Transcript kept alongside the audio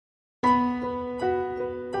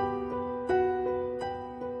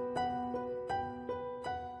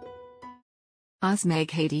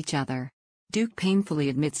Meg hate each other. Duke painfully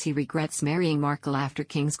admits he regrets marrying Markle after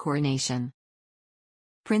King's coronation.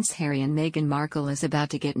 Prince Harry and Meghan Markle is about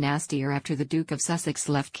to get nastier after the Duke of Sussex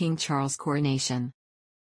left King Charles' coronation.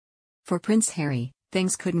 For Prince Harry,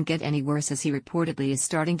 things couldn't get any worse as he reportedly is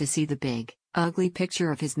starting to see the big, ugly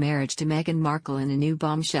picture of his marriage to Meghan Markle in a new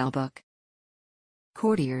bombshell book.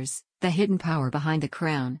 Courtiers, The Hidden Power Behind the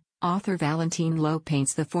Crown. Author Valentine Lowe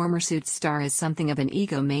paints the former Suits star as something of an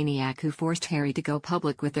egomaniac who forced Harry to go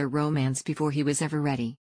public with their romance before he was ever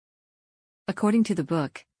ready. According to the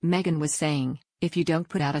book, Meghan was saying, "If you don't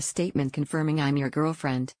put out a statement confirming I'm your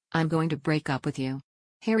girlfriend, I'm going to break up with you."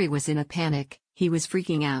 Harry was in a panic, he was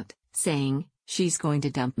freaking out, saying, "She's going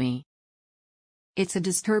to dump me." It's a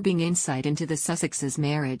disturbing insight into the Sussexes'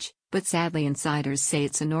 marriage, but sadly insiders say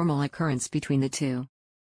it's a normal occurrence between the two.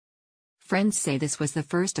 Friends say this was the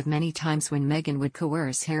first of many times when Meghan would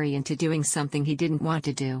coerce Harry into doing something he didn't want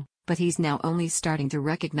to do, but he's now only starting to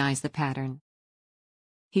recognize the pattern.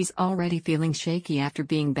 He's already feeling shaky after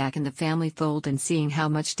being back in the family fold and seeing how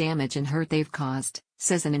much damage and hurt they've caused,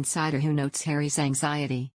 says an insider who notes Harry's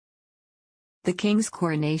anxiety. The King's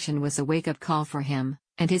coronation was a wake-up call for him,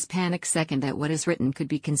 and his panic second at what is written could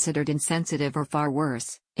be considered insensitive or far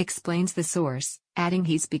worse, explains the source, adding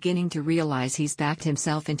he's beginning to realize he's backed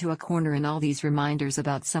himself into a corner and all these reminders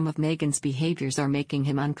about some of Meghan's behaviors are making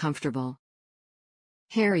him uncomfortable.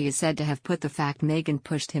 Harry is said to have put the fact Meghan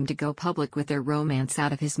pushed him to go public with their romance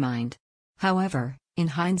out of his mind. However, in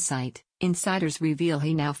hindsight, insiders reveal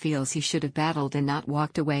he now feels he should have battled and not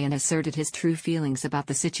walked away and asserted his true feelings about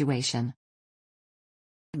the situation.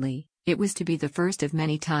 It was to be the first of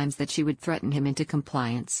many times that she would threaten him into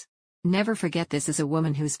compliance. Never forget this is a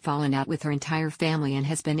woman who's fallen out with her entire family and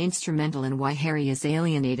has been instrumental in why Harry is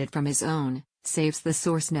alienated from his own, saves the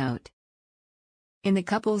source note. In the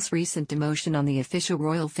couple's recent demotion on the official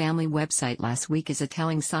royal family website last week is a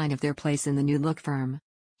telling sign of their place in the new look firm.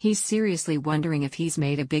 He's seriously wondering if he's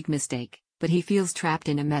made a big mistake, but he feels trapped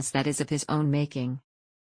in a mess that is of his own making.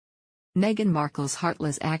 Meghan Markle's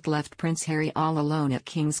heartless act left Prince Harry all alone at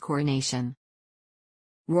King's coronation.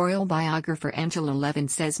 Royal biographer Angela Levin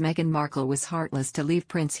says Meghan Markle was heartless to leave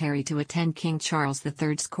Prince Harry to attend King Charles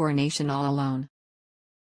III's coronation all alone.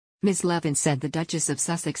 Ms. Levin said the Duchess of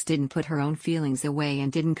Sussex didn't put her own feelings away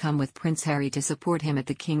and didn't come with Prince Harry to support him at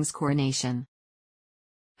the King's coronation.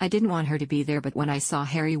 "I didn't want her to be there, but when I saw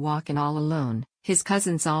Harry walk in all alone, his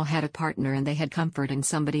cousins all had a partner and they had comfort and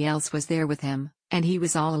somebody else was there with him, and he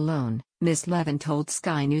was all alone," Ms. Levin told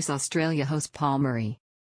Sky News Australia host Paul Murray.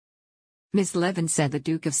 Ms. Levin said the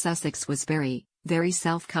Duke of Sussex was very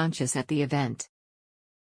self-conscious at the event.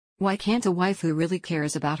 "Why can't a wife who really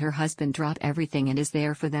cares about her husband drop everything and is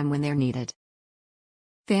there for them when they're needed?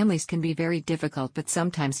 Families can be very difficult, but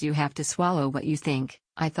sometimes you have to swallow what you think.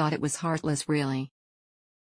 I thought it was heartless, really."